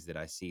challenging things that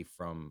I see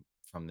from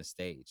the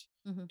stage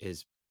Mhm,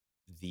 is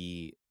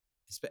the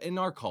in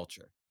our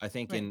culture. I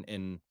think right,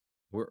 in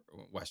we're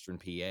Western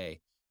PA,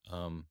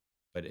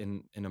 but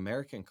in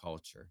American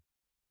culture,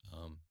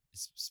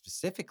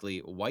 specifically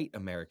white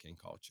American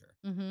culture,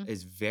 mhm,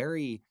 is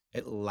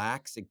it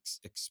lacks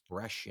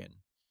expression.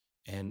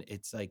 And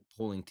it's like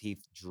pulling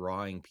teeth,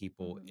 drawing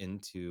people mhm,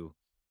 into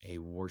a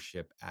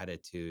worship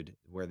attitude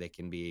where they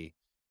can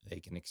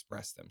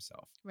express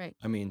themselves. right,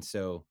 I mean,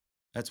 so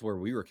that's where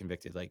we were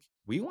convicted. Like,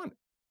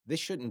 this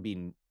shouldn't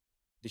be,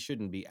 this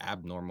shouldn't be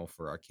abnormal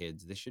for our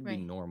kids. This should be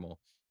right, normal.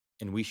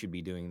 And we should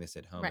be doing this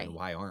at home. And right,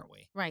 why aren't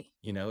we? right,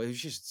 It was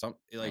just like,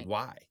 right.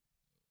 why?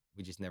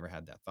 We just never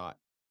had that thought.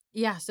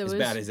 Yeah, so As it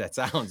bad was as that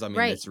sounds, I mean,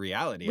 right. that's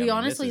reality. I We mean, this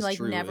honestly, is like,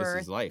 true. This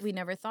is life. we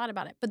never thought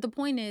about it, but the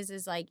point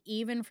is, like,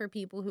 even for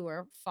people who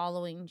are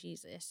following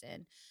Jesus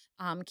and,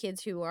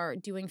 kids who are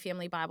doing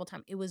family Bible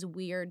time, it was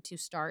weird to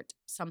start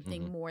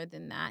something Mhm. more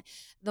than that.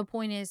 The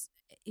point is,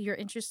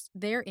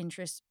 their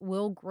interests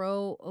will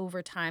grow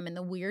over time, and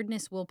the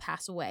weirdness will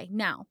pass away.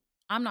 Now,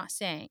 I'm not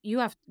saying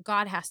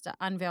God has to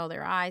unveil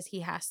their eyes. He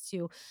has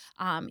to,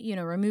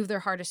 remove their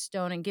heart of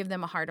stone and give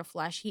them a heart of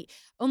flesh.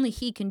 Only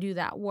he can do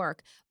that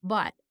work,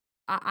 but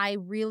I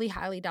really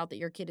highly doubt that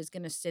your kid is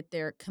gonna sit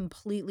there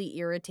completely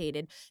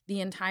irritated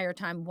the entire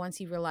time once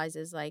he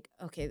realizes, like,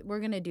 "Okay, we're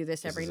gonna do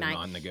this This every is a night."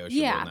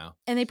 non-negotiable Yeah, now.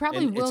 and they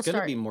probably And it's will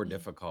gonna be start. more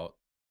difficult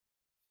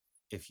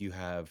if you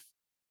have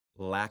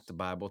lacked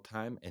Bible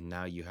time and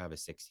now you have a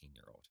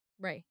 16-year-old.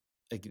 Right.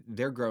 Like,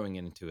 they're growing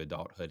into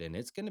adulthood, and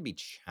it's gonna be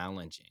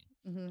challenging.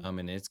 Mhm.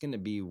 And it's gonna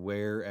be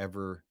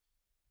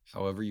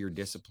however your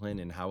discipline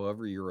and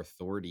however your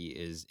authority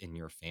is in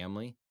your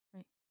family,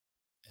 Right.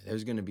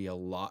 there's going to be a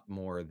lot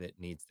more that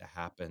needs to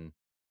happen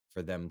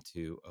for them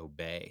to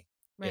obey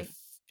Right.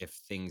 if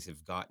things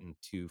have gotten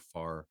too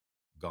far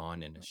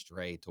gone and Right.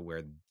 astray to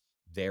where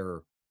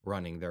they're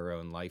running their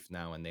own life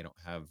now and they don't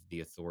have the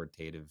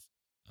authoritative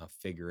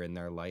figure in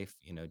their life,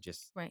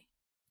 just Right.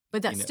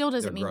 But that still they're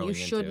doesn't mean you growing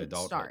into shouldn't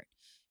adulthood. start.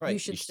 You Right, you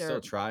should should still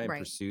start. try and Right.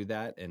 pursue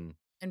that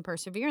And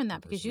persevere in that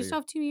and because you still persevere.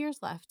 have 2 years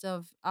left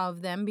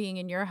of them being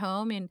in your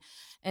home, and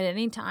at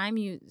any time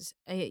you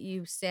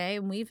say,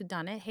 and we've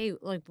done it, "Hey,"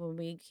 like, when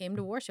we came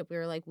to worship, we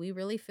were like, "We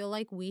really feel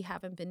like we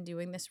haven't been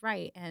doing this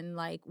right," and,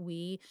 like,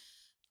 we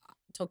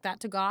took that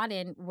to God,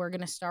 and we're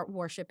gonna start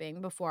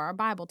worshiping before our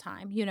Bible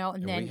time, and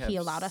And we then he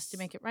have allowed us to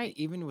make it right.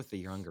 even with the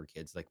younger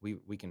kids, like,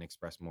 we can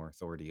express more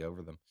authority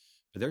over them.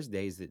 But there's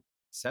days that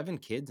 7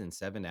 kids and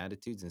 7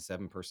 attitudes and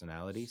 7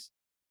 personalities,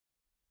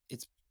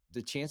 it's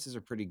the chances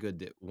are pretty good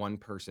that one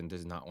person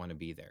does not wanna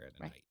be there at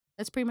a Right. night.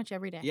 That's pretty much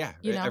every day, Yeah,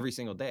 you know? every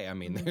single day. I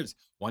mean, Mhm, there's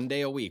one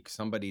day a week,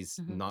 somebody's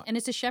mhm, not and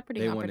it's a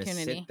shepherding they wanna sit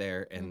opportunity.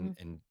 there Mhm,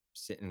 and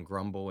sit and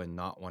grumble and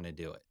not wanna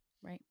do it.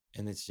 right,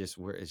 And it's just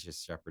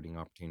shepherding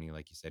opportunity,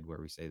 like you said, where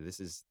we say, "This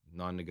is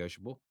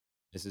non-negotiable.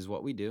 This is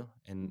what we do,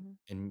 mhm,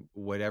 and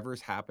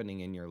whatever's happening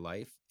in your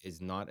life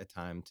is not a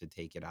time to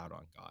take it out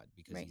on God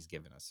because right. He's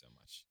given us so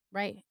much."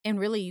 Right. And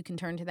really, you can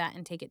turn to that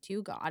and take it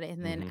to God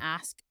and then Mhm.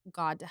 ask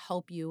God to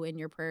help you in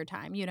your prayer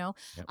time. Yep.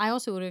 I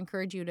also would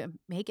encourage you to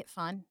make it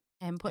fun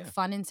and put Yeah.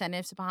 fun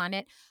incentives behind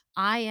it.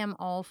 I am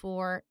all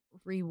for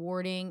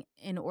rewarding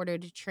in order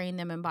to train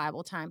them in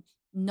Bible time.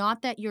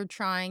 Not that you're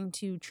trying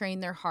to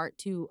train their heart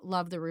to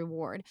love the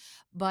reward,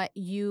 but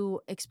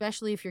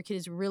especially if your kid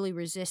is really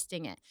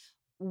resisting it,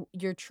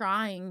 you're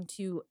trying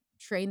to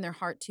train their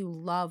heart to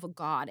love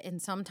God.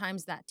 And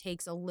sometimes that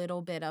takes a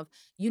little bit of,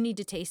 you need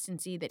to taste and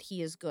see that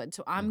he is good.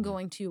 So I'm Mhm.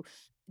 going to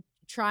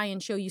try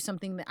and show you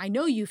something that I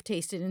know you've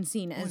tasted and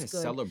seen We as wanna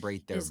good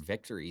celebrate their is.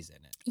 victories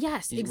in it.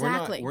 Yes, We're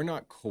exactly.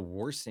 not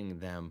coercing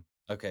them.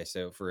 Okay,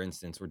 so for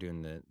instance, we're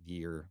doing the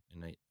year,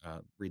 and I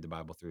read the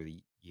Bible through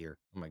the year.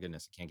 Oh my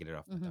goodness, I can't get it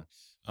off my Hmm. tongue.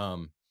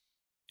 Um,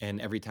 and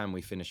every time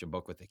we finish a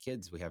book with the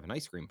kids, we have an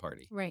ice cream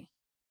party. Right,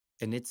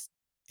 And it's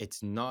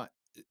not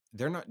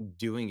they're not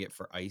doing it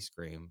for ice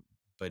cream,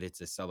 but it's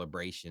a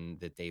celebration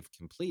that they've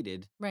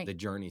completed right, the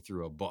journey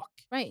through a book.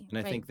 right, And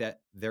I right, think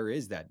that there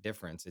is that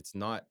difference. It's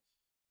not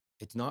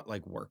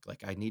like work.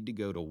 Like, I need to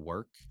go to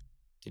work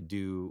to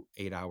do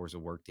 8 hours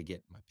of work to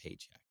get my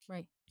paycheck.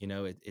 right, You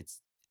know,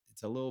 it's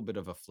it's a little bit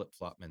of a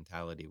flip-flop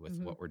mentality with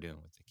Mhm. what we're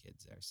doing with the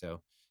kids there.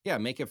 So, yeah,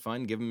 make it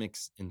fun, give them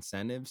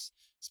incentives,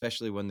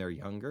 especially when they're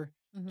younger,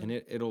 and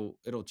Mhm.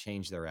 it'll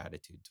change their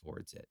attitude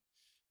towards it.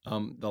 The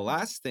Mhm.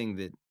 last thing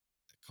that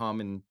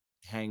common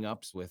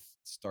hang-ups with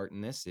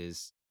starting this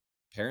is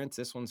parents,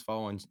 this one's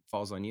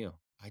falls on you.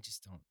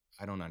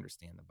 I don't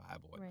understand the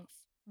Bible Right.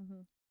 enough.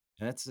 Mhm.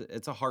 And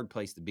it's a hard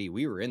place to be.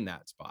 We were in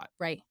that spot.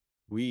 Right.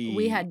 We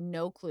We had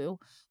no clue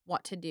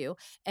what to do.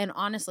 And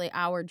honestly,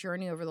 our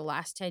journey over the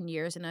last 10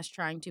 years and us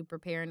trying to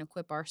prepare and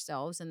equip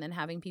ourselves and then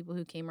having people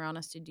who came around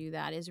us to do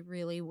that is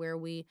really where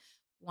we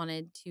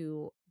wanted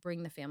to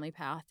bring the family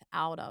path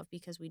out of,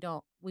 because we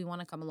want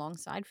to come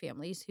alongside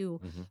families who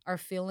Mhm, are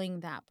feeling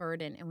that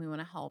burden, and we want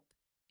to help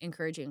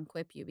encourage and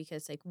equip you,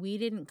 because like we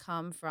didn't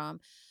come from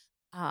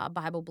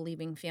Bible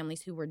believing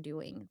families who were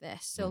doing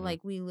this. So mhm,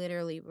 like we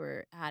literally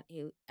were at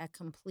a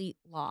complete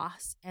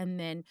loss. And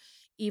then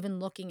even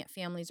looking at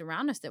families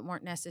around us that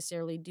weren't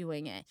necessarily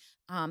doing it.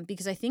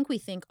 Because I think we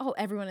think, oh,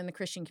 everyone in the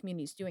Christian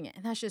community is doing it.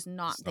 And that's just it's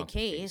not the not the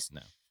case,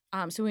 case.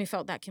 no. So when we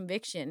felt that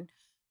conviction,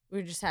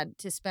 we just had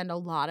to spend a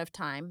lot of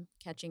time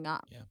catching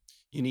up. Yeah.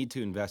 You need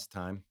to invest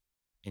time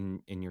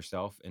in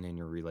yourself and in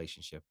your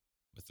relationship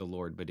with the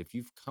Lord, but if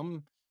you've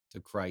come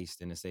to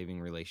Christ in a saving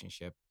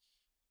relationship,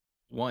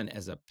 one,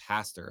 as a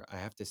pastor, I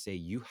have to say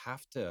you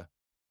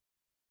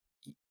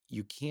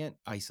can't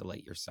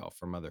isolate yourself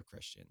from other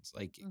Christians.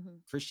 Like, Hmm.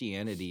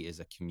 Christianity is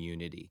a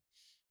community,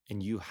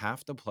 and you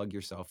have to plug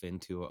yourself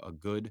into a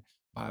good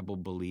Bible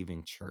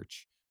believing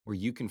church where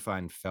you can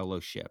find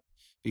fellowship,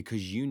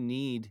 because you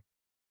need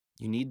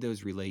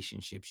those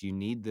relationships. You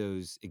need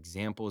those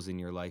examples in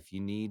your life.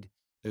 You need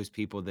those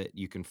people that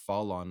you can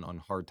fall on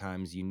hard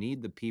times. You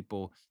need the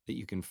people that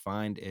you can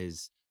find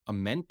as a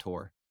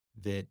mentor.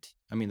 That,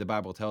 I mean, the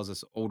Bible tells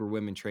us older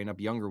women train up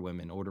younger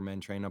women, older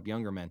men train up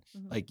younger men.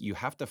 Hmm. Like, you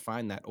have to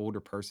find that older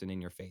person in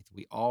your faith.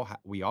 We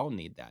all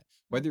need that. Right.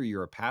 Whether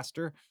you're a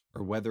pastor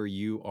or whether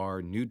you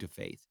are new to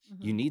faith,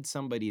 Hmm. you need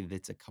somebody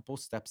that's a couple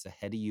steps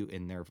ahead of you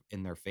in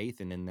their faith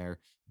and in their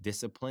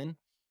discipline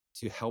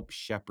to help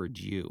shepherd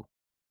you.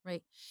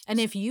 Right. And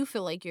if you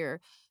feel like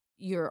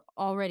you're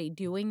already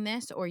doing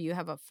this or you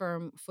have a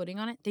firm footing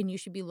on it, then you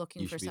should be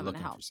looking You for should be someone to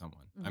looking for help.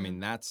 someone. I Mhm. mean,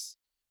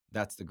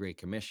 that's the Great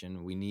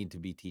Commission. We need to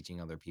be teaching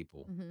other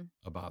people Mhm.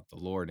 about the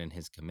Lord and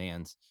his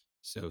commands.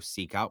 So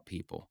seek out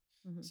people.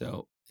 Mhm.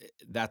 So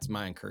that's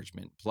my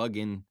encouragement. Plug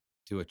in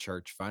to a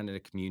church, find a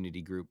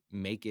community group,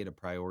 make it a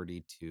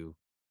priority to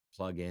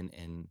plug in.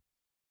 And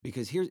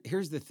because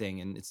here's the thing,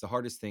 and it's the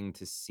hardest thing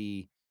to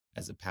see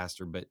as a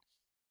pastor, but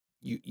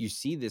you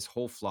see this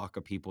whole flock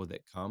of people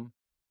that come,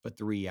 but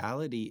the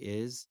reality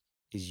is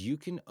you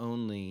can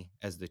only,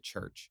 as the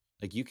church,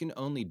 like, you can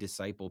only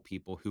disciple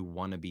people who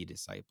want to be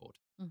discipled.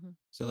 Mhm.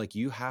 So, like,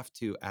 you have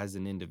to, as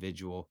an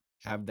individual,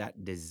 have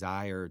that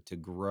desire to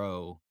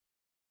grow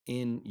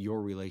in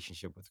your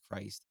relationship with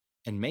Christ,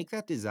 and make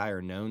that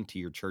desire known to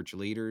your church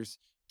leaders,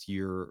 to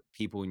your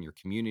people in your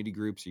community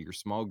groups or your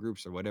small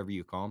groups or whatever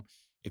you call them.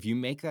 If you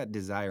make that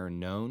desire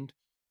known,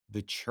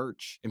 the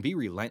church, and be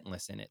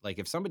relentless in it. Like,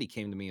 if somebody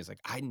came to me and was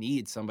like, I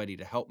need somebody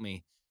to help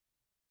me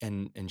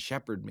and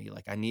shepherd me,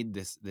 like, I need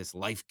this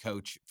life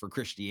coach for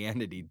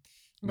Christianity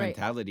Right.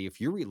 mentality.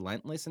 If you're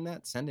relentless in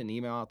that, send an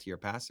email out to your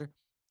pastor.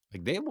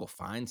 Like, they will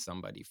find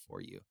somebody for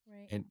you.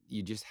 Right. And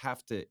you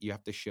have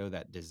to show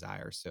that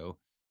desire. So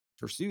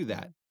pursue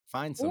that. Mhm.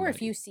 Find Or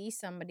if you somebody. see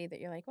somebody that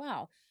you're like,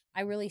 "Wow,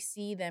 I really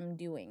see them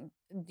doing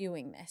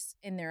this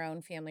in their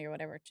own family or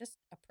whatever," just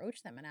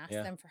approach them and ask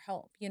Yeah. them for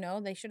help.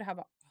 They should have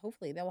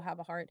hopefully they'll have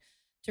a heart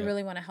to Yep.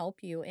 really want to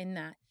help you in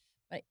that.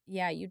 But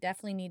yeah, you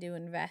definitely need to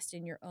invest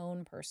in your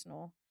own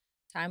personal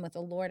time with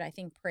the Lord. I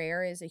think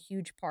prayer is a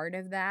huge part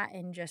of that,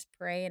 and just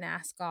pray and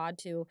ask God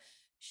to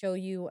show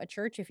you a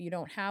church if you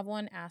don't have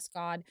one. Ask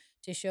God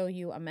to show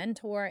you a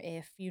mentor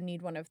if you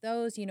need one of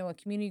those, a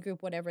community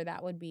group, whatever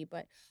that would be.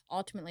 But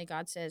ultimately,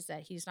 God says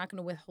that He's not going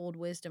to withhold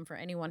wisdom for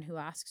anyone who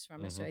asks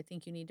from us. So Mhm. I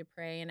think you need to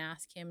pray and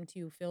ask Him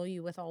to fill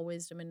you with all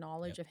wisdom and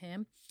knowledge Yep. of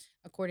Him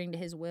according to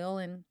His will,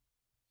 and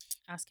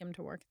ask Him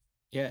to work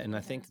Yeah, and I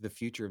things think out. the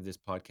future of this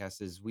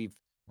podcast is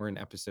we're in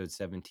episode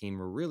 17.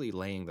 We're really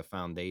laying the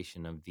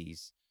foundation of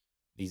these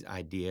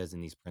ideas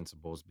and these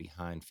principles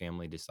behind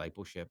family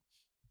discipleship.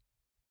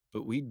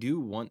 But we do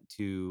want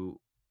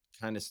to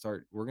kind of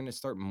start we're going to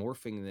start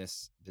morphing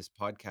this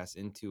podcast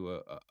into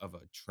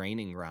a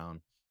training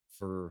ground,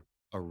 for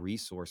a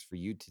resource for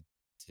you to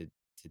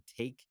to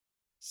take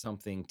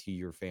something to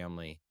your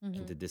family and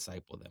Hmm. to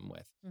disciple them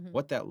with. Hmm.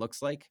 What that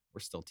looks like, we're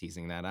still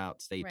teasing that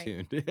out. Stay Right.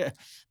 tuned. But it's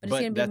But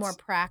going to be more that's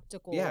yeah,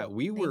 practical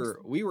things.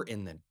 we were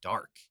in the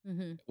dark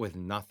Hmm. with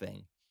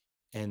nothing.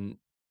 And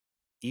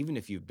even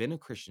if you've been a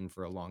Christian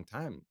for a long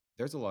time,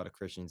 there's a lot of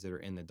Christians that are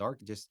in the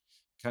dark, just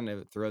kind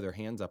of throw their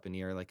hands up in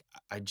the air, like,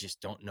 I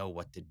just don't know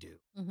what to do.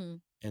 Hmm.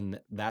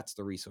 And that's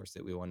the resource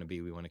that we want to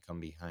be. We want to come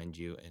behind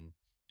you and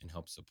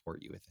help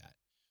support you with that.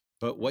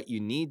 But Right. what you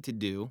need to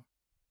do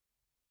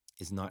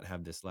is not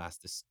have this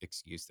last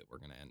excuse that we're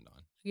going to end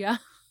on. Yeah.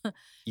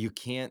 You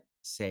can't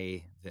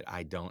say that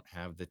I don't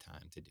have the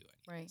time to do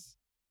any of Right. this.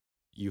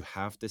 You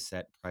have to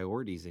set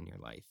priorities in your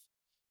life.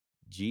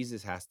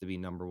 Jesus has to be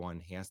number one.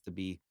 He has to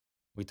be,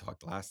 we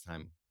talked last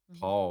time, Mhm.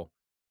 Paul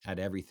had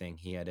everything.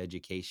 He had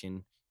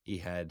education, he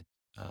had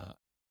uh,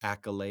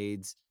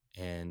 accolades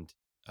and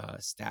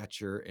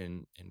stature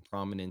and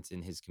prominence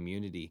in his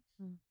community,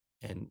 Mm.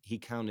 and he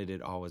counted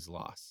it all as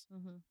loss.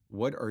 Mhm.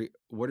 What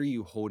are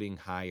you holding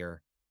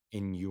higher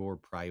in your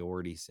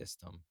priority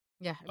system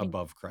Yeah, I mean,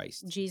 above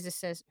Christ? Jesus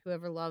says,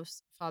 "Whoever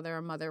loves father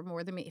or mother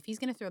more than me." If he's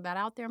gonna throw that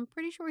out there, I'm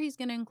pretty sure he's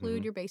gonna include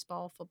Hmm. your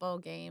baseball, football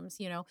games,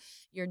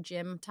 your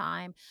gym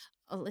time.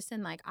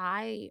 Listen, like,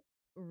 I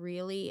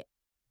really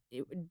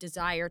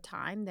desire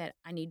time that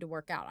I need to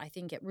work out. I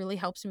think it really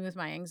helps me with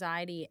my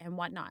anxiety and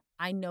whatnot.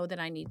 I know that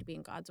I need to be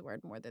in God's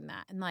word more than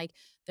that. And like,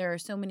 there are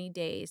so many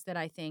days that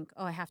I think,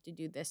 oh, I have to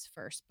do this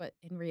first. But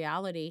in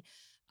reality,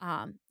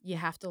 you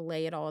have to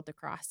lay it all at the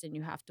cross and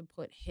you have to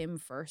put Him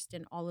first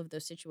in all of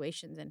those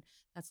situations. And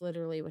that's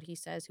literally what He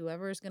says.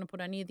 Whoever is going to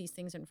put any of these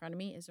things in front of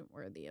me isn't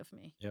worthy of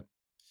me. Yep.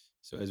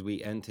 So as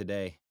we end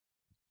today,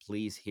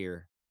 please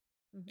hear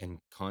Mhm.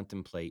 and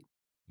contemplate.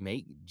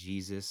 Make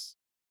Jesus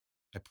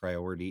a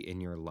priority in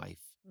your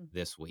life Mm.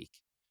 this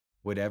week.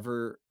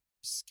 Whatever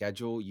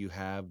schedule you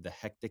have, the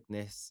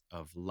hecticness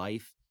of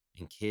life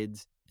and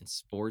kids and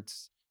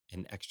sports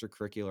and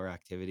extracurricular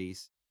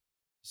activities,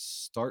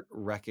 start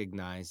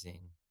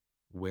recognizing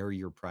where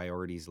your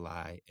priorities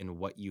lie and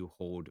what you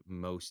hold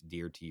most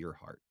dear to your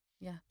heart.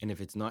 Yeah. And if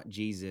it's not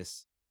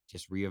Jesus,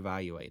 just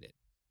reevaluate it.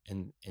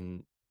 And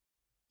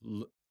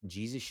l-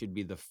 Jesus should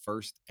be the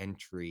first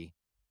entry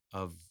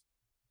of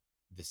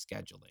the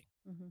scheduling,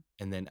 Hmm.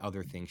 and then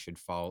other things should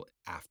fall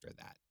after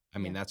that. I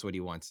mean, Yeah. that's what he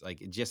wants. Like,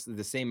 just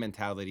the same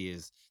mentality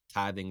is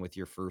tithing with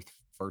your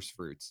first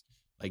fruits.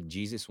 Like,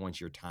 Jesus wants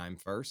your time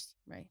first,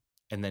 Right.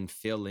 and then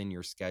fill in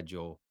your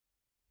schedule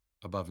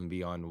above and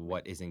beyond Right.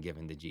 what isn't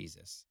given to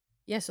Jesus.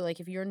 Yeah, so, like,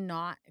 if you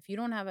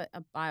don't have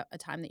a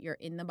time that you're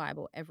in the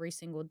Bible every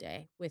single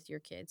day with your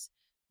kids,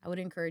 I would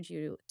encourage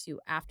you to,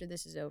 after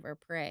this is over,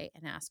 pray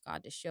and ask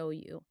God to show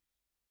you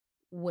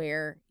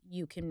where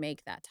you can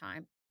make that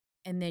time,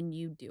 and then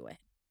you do it.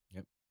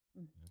 Yep,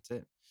 Mm. that's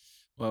it.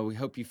 Well, we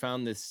hope you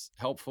found this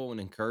helpful and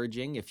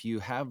encouraging. If you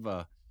have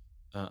a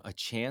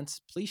chance,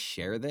 please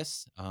share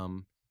this.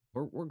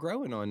 We're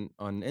growing on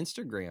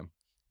Instagram.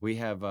 We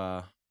have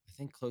I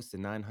think close to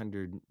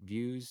 900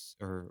 views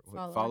or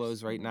Followers.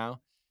 follows right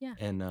now, Yeah.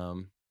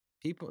 and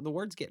people, the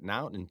word's getting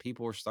out, and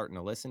people are starting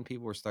to listen.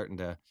 People are starting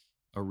to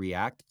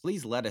react.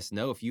 Please let us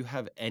know if you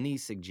have any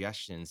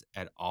suggestions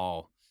at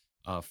all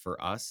for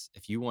us.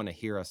 If you want to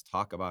hear us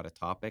talk about a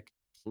topic,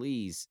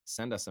 please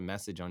send us a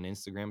message on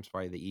Instagram. It's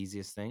probably the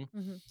easiest thing,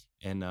 Mhm.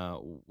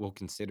 and we'll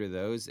consider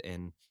those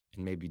and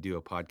maybe do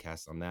a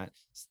podcast on that.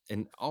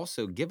 And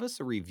also give us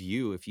a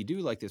review if you do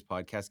like this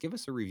podcast. Give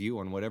us a review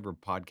on whatever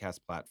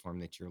podcast platform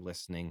that you're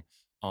listening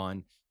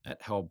on.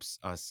 That helps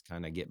us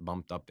kind of get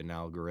bumped up in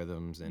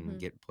algorithms and Mhm.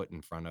 get put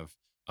in front of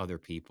other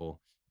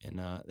people. And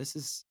this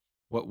is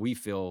what we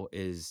feel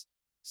is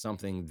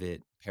something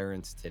that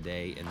parents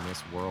today in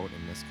this world,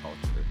 in this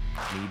culture,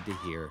 need to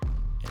hear.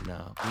 And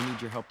we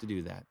need your help to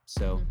do that.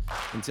 So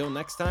Mhm. until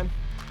next time,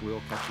 we'll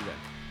catch you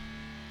then.